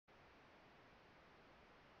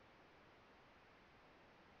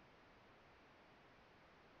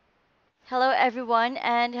Hello everyone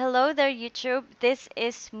and hello there YouTube. This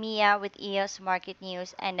is Mia with EOS Market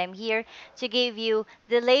News and I'm here to give you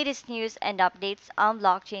the latest news and updates on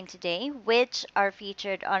blockchain today which are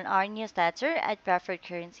featured on our newsletter at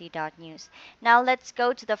PreferredCurrency.News. Now let's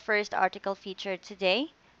go to the first article featured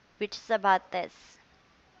today, which is about this.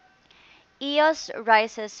 EOS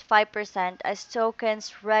rises 5% as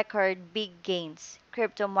tokens record big gains.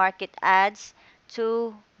 Crypto market adds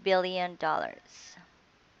 $2 billion.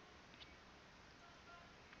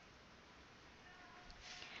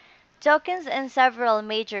 Tokens in several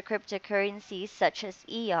major cryptocurrencies, such as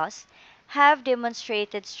EOS, have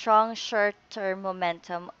demonstrated strong short-term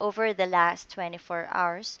momentum over the last 24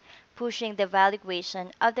 hours, pushing the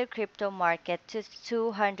valuation of the crypto market to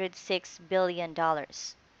 $206 billion.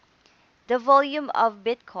 The volume of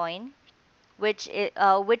Bitcoin,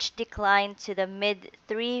 which declined to the mid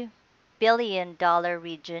 $3 billion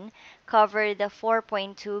region, covered the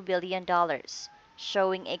 $4.2 billion,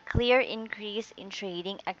 showing a clear increase in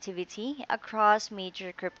trading activity across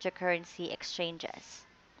major cryptocurrency exchanges.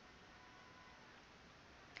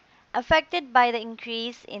 Affected by the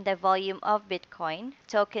increase in the volume of Bitcoin,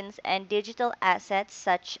 tokens and digital assets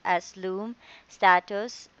such as Loom,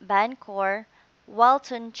 Status, Bancor,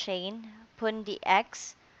 Walton Chain,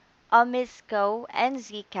 PundiX, Omisco, and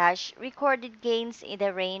Zcash recorded gains in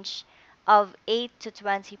the range of 8 to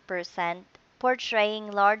 20%,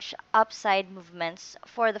 portraying large upside movements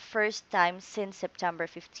for the first time since September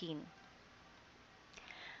 15.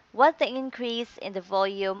 What the increase in the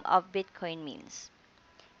volume of Bitcoin means.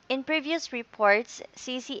 In previous reports,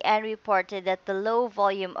 PCN reported that the low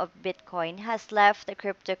volume of Bitcoin has left the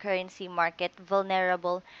cryptocurrency market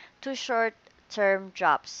vulnerable to short-term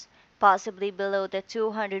drops, possibly below the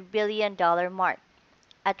 $200 billion mark.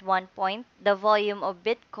 At one point, the volume of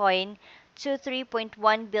Bitcoin to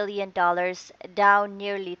 $3.1 billion, down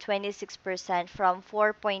nearly 26% from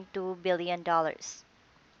 $4.2 billion.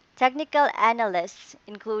 Technical analysts,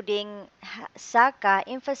 including Saka,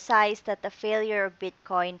 emphasized that the failure of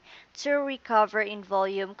Bitcoin to recover in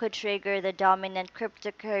volume could trigger the dominant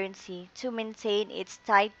cryptocurrency to maintain its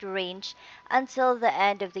tight range until the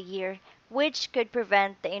end of the year, which could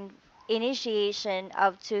prevent the initiation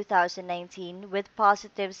of 2019 with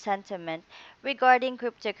positive sentiment regarding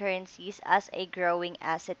cryptocurrencies as a growing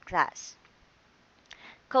asset class.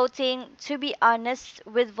 Quoting, to be honest,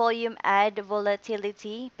 with volume and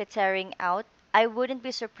volatility petering out, I wouldn't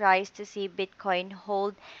be surprised to see Bitcoin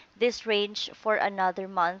hold this range for another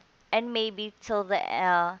month and maybe till the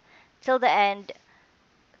end till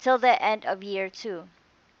the end of year 2.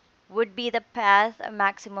 Would be the path of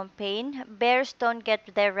maximum pain. Bears don't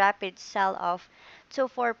get their rapid sell-off to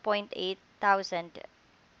 4.8 thousand.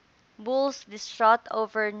 Bulls distraught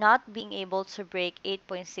over not being able to break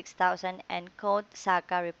 8.6 thousand, and quote,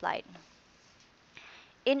 Saka replied.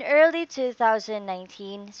 In early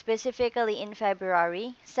 2019, specifically in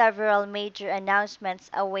February, several major announcements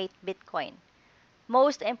await Bitcoin.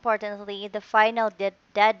 Most importantly, the final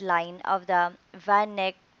deadline of the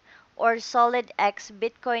VanEck or SolidX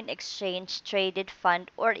Bitcoin Exchange Traded Fund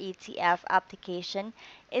or ETF application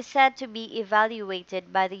is set to be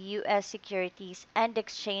evaluated by the U.S. Securities and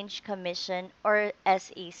Exchange Commission or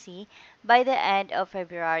SEC by the end of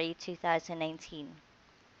February 2019.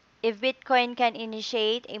 If Bitcoin can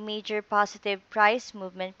initiate a major positive price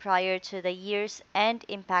movement prior to the year's end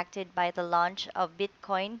impacted by the launch of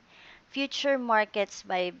Bitcoin, future markets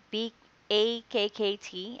by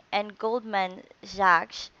BAKKT and Goldman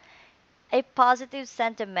Sachs, a positive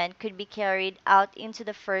sentiment could be carried out into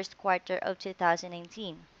the first quarter of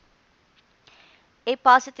 2019. A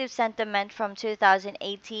positive sentiment from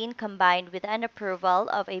 2018 combined with an approval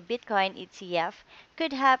of a Bitcoin ETF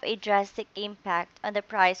could have a drastic impact on the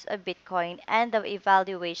price of Bitcoin and the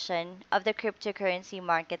evaluation of the cryptocurrency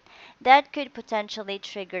market that could potentially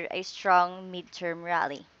trigger a strong midterm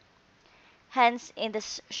rally. Hence, in the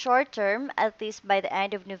short term, at least by the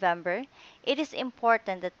end of November, it is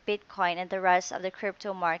important that Bitcoin and the rest of the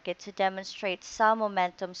crypto market to demonstrate some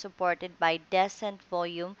momentum supported by decent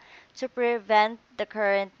volume to prevent the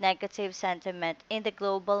current negative sentiment in the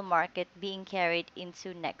global market being carried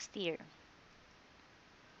into next year.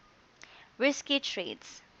 Risky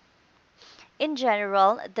trades. In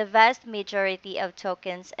general, the vast majority of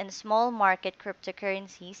tokens and small market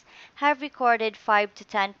cryptocurrencies have recorded 5 to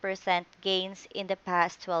 10% gains in the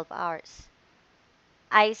past 12 hours.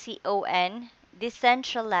 ICON,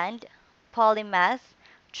 Decentraland, Polymath,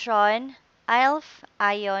 Tron, ILF,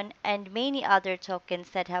 ION, and many other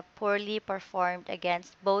tokens that have poorly performed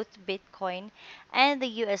against both Bitcoin and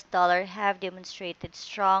the US dollar have demonstrated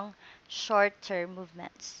strong short-term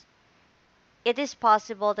movements. it is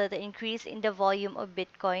possible that the increase in the volume of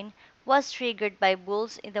Bitcoin was triggered by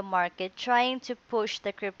bulls in the market trying to push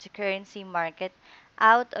the cryptocurrency market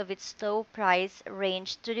out of its low price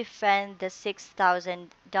range to defend the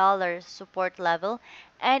 $6,000 support level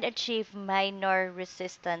and achieve minor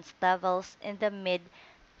resistance levels in the mid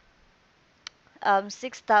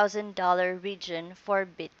 $6,000 region for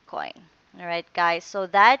Bitcoin. All right, guys. So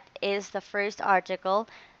that is the first article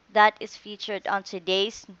that is featured on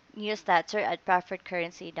today's newsletter at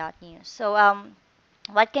PreferredCurrency.News. So,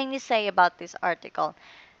 what can you say about this article?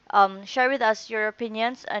 Share with us your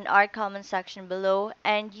opinions in our comment section below,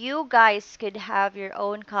 and you guys could have your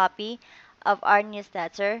own copy of our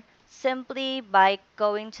newsletter simply by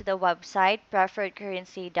going to the website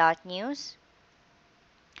PreferredCurrency.News.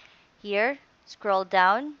 Here, scroll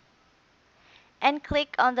down and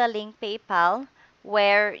click on the link PayPal,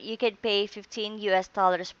 where you could pay 15 US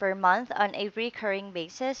dollars per month on a recurring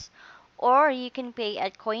basis, or you can pay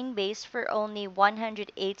at Coinbase for only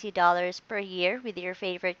 $180 per year with your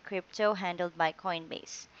favorite crypto handled by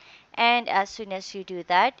Coinbase. And as soon as you do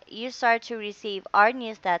that, you start to receive our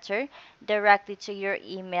newsletter directly to your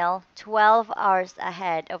email 12 hours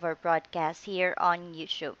ahead of our broadcast here on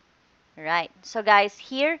YouTube. Right. So guys,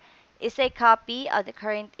 here is a copy of the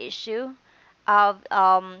current issue of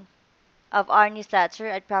um of our newsletter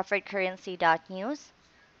at PreferredCurrency.News.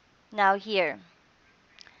 Now here,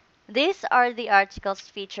 these are the articles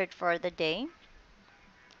featured for the day,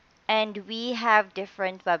 and we have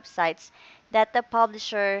different websites that the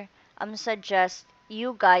publisher suggests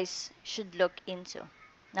you guys should look into.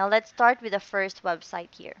 Now let's start with the first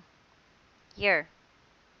website here. Here,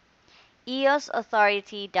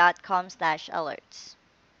 eosauthority.com/alerts.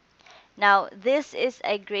 Now, this is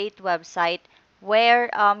a great website where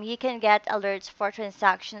you can get alerts for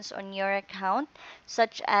transactions on your account,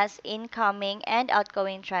 such as incoming and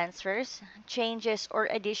outgoing transfers, changes or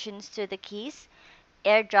additions to the keys,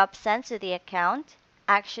 airdrop sent to the account,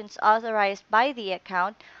 actions authorized by the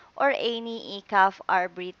account, or any ECAF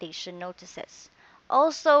arbitration notices.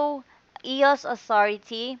 Also, EOS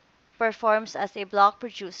Authority performs as a block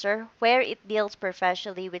producer where it deals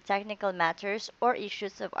professionally with technical matters or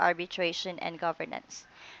issues of arbitration and governance.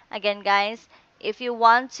 Again, guys, if you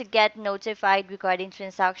want to get notified regarding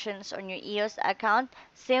transactions on your EOS account,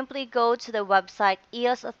 simply go to the website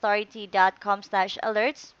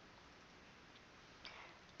eosauthority.com/alerts.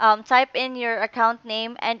 Type in your account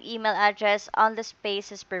name and email address on the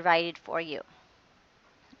spaces provided for you.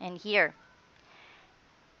 And here,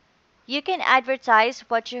 you can advertise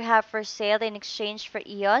what you have for sale in exchange for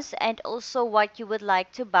EOS and also what you would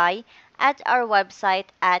like to buy at our website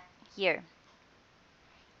at here,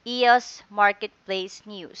 EOS Marketplace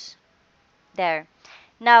News. There.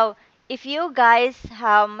 Now, if you guys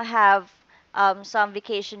have some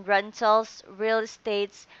vacation rentals, real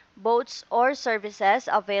estates, boats, or services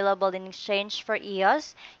available in exchange for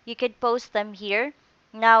EOS, you could post them here.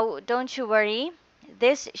 Now, don't you worry.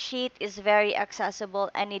 This sheet is very accessible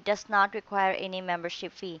and it does not require any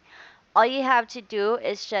membership fee. All you have to do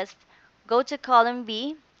is just go to column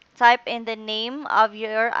B, type in the name of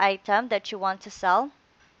your item that you want to sell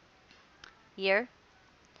here.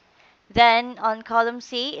 Then on column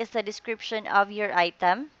C is the description of your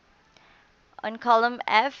item. On column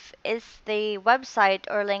F is the website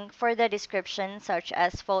or link for the description, such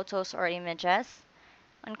as photos or images.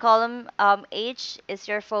 On column H is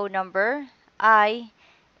your phone number. I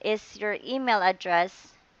is your email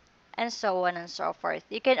address, and so on and so forth.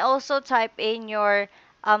 You can also type in your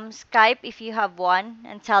Skype if you have one,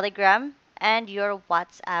 and Telegram, and your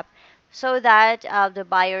WhatsApp so that the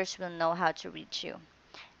buyers will know how to reach you.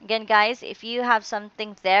 Again, guys, if you have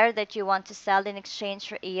something there that you want to sell in exchange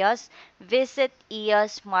for EOS, visit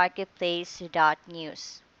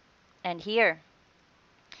eosmarketplace.news. And here,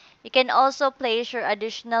 you can also place your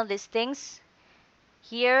additional listings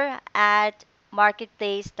here at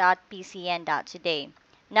marketplace.pcn.today.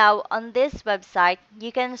 Now, on this website, you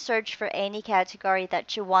can search for any category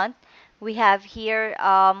that you want. We have here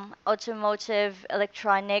automotive,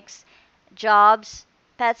 electronics, jobs,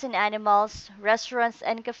 pets and animals, restaurants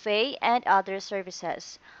and cafe, and other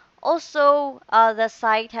services. Also, the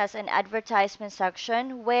site has an advertisement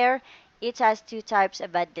section where it has two types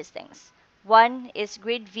of ad listings. One is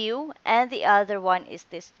grid view and the other one is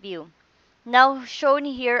list view. Now, shown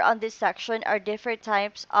here on this section are different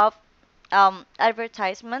types of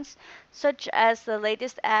advertisements, such as the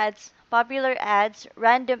latest ads, popular ads,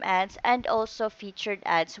 random ads, and also featured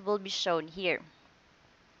ads will be shown here.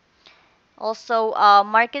 Also,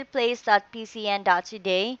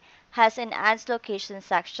 marketplace.pcn.today has an ads location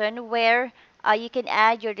section where You can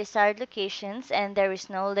add your desired locations, and there is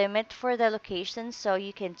no limit for the locations, so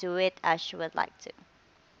you can do it as you would like to.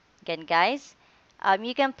 Again, guys,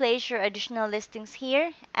 you can place your additional listings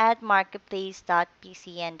here at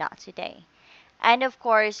marketplace.pcn.today. And of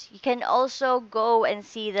course, you can also go and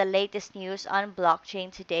see the latest news on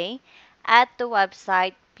blockchain today at the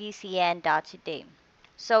website PCN.today.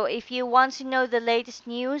 So if you want to know the latest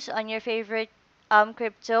news on your favorite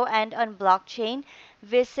crypto and on blockchain,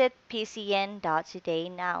 visit PCN.today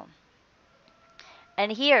now.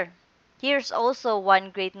 And here's also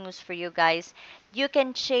one great news for you guys. You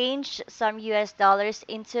can change some US dollars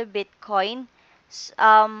into Bitcoin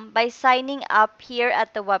by signing up here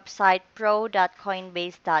at the website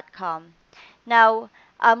pro.coinbase.com. Now,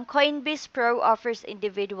 Coinbase Pro offers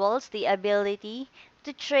individuals the ability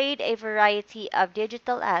to trade a variety of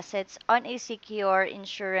digital assets on a secure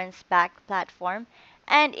insurance-backed platform,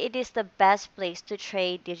 and it is the best place to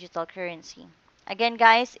trade digital currency. Again,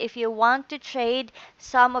 guys, if you want to trade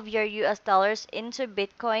some of your US dollars into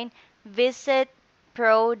Bitcoin, visit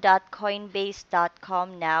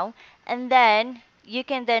pro.coinbase.com now, and then you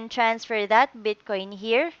can then transfer that Bitcoin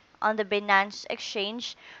here on the Binance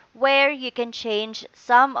exchange, where you can change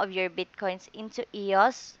some of your Bitcoins into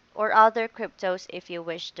EOS or other cryptos if you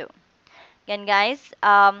wish to. Again, guys,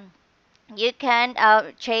 you can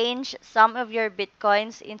change some of your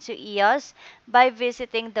Bitcoins into EOS by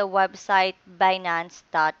visiting the website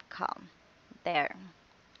Binance.com. There.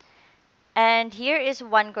 And here is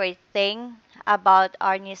one great thing about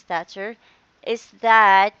our newsletter is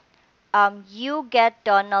that you get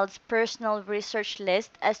Donald's personal research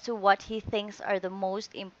list as to what he thinks are the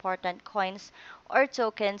most important coins or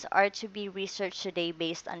tokens are to be researched today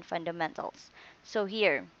based on fundamentals. So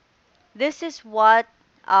here, this is what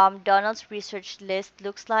Donald's research list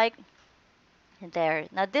looks like there.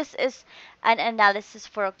 Now this is an analysis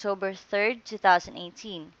for October 3rd,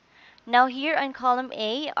 2018. Now here on column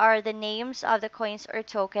A are the names of the coins or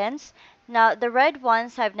tokens. Now the red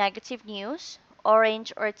ones have negative news,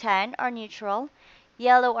 orange or tan are neutral,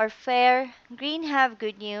 yellow are fair, green have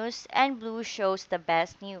good news, and blue shows the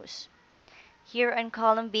best news. Here on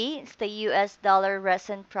column B is the US dollar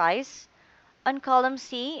recent price. On column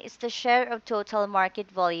C is the share of total market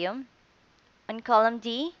volume. On column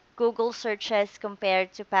D, Google searches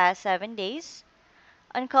compared to past 7 days.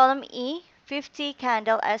 On column E, 50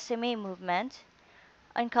 candle SMA movement.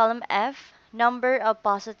 On column F, number of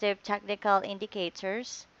positive technical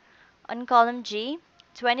indicators. On column G,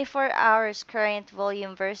 24 hours current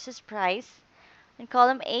volume versus price. On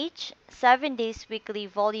column H, 7 days weekly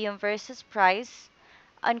volume versus price.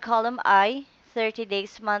 On column I, 30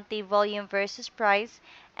 days monthly volume versus price.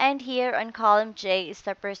 And here on column J is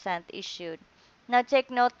the percent issued. Now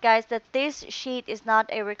take note, guys, that this sheet is not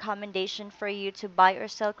a recommendation for you to buy or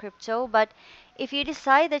sell crypto, but if you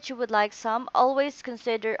decide that you would like some, always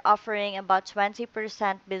consider offering about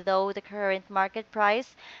 20% below the current market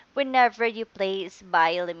price whenever you place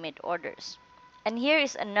buy limit orders. And here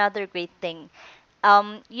is another great thing.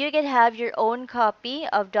 You can have your own copy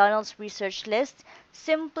of Donald's research list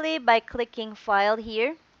simply by clicking File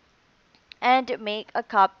here and make a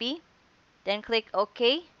copy. Then click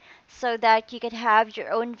OK so that you can have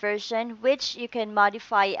your own version which you can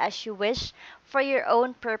modify as you wish for your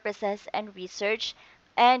own purposes and research.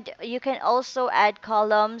 And you can also add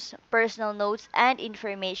columns, personal notes, and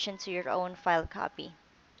information to your own file copy.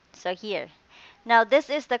 So here. Now this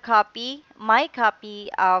is the copy, my copy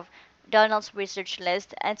of Donald's research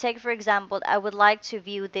list. And take for example, I would like to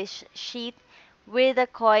view this sheet with the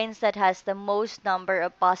coins that has the most number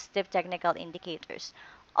of positive technical indicators.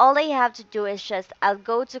 All I have to do is I'll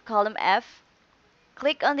go to column F,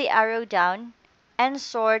 click on the arrow down, and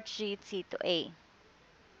sort sheet C to A.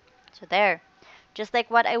 So there. Just like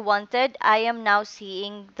what I wanted, I am now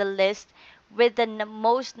seeing the list with the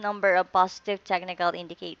most number of positive technical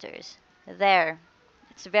indicators. There.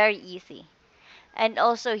 It's very easy. And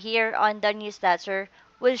also here on the newsletter,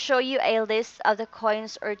 we'll show you a list of the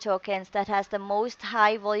coins or tokens that has the most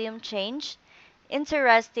high volume change,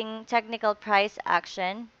 interesting technical price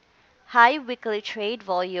action, high weekly trade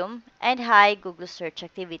volume, and high Google search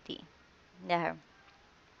activity. There.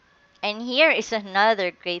 And here is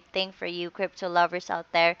another great thing for you crypto lovers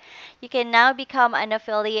out there. You can now become an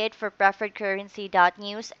affiliate for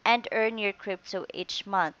PreferredCurrency.News and earn your crypto each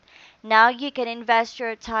month. Now you can invest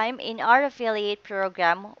your time in our affiliate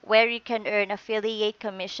program where you can earn affiliate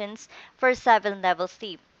commissions for 7 levels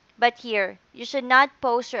deep. But here, you should not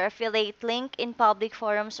post your affiliate link in public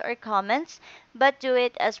forums or comments, but do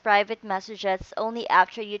it as private messages only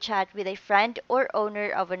after you chat with a friend or owner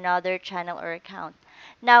of another channel or account.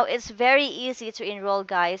 Now, it's very easy to enroll,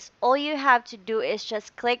 guys. All you have to do is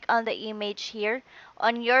just click on the image here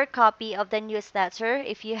on your copy of the newsletter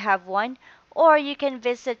if you have one, or you can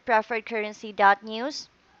visit PreferredCurrency.News.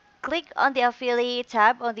 Click on the affiliate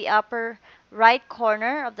tab on the upper right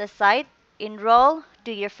corner of the site, enroll,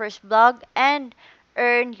 do your first blog, and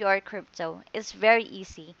earn your crypto. It's very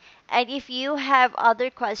easy. And if you have other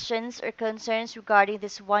questions or concerns regarding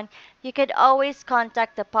this one, you can always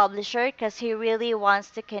contact the publisher because he really wants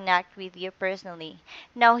to connect with you personally.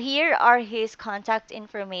 Now, here are his contact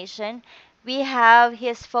information. We have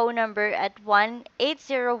his phone number at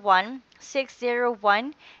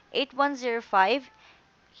 1-801-601-8105.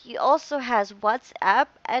 He also has WhatsApp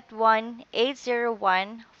at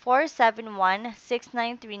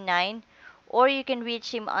 1-801-471-6939, or you can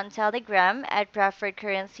reach him on Telegram at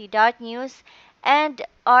PreferredCurrency.News, and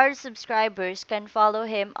our subscribers can follow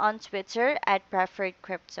him on Twitter at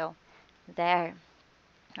PreferredCrypto. There.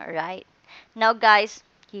 Alright. Now guys,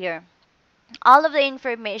 here. All of the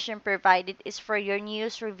information provided is for your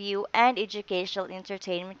news, review, and educational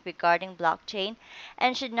entertainment regarding blockchain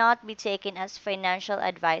and should not be taken as financial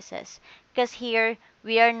advices. Because here,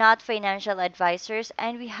 we are not financial advisors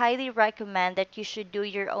and we highly recommend that you should do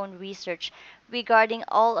your own research regarding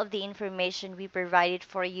all of the information we provided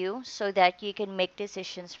for you so that you can make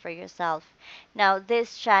decisions for yourself. Now,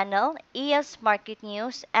 this channel, EOS Market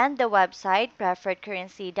News, and the website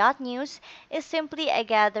PreferredCurrency.News is simply a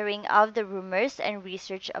gathering of the rumors and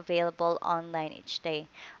research available online each day.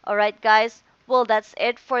 Alright guys, well that's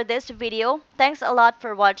it for this video. Thanks a lot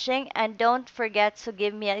for watching and don't forget to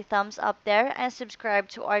give me a thumbs up there and subscribe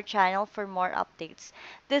to our channel for more updates.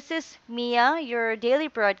 This is Mia, your daily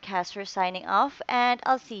broadcaster signing off, and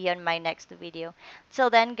I'll see you on my next video. Till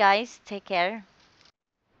then guys, take care.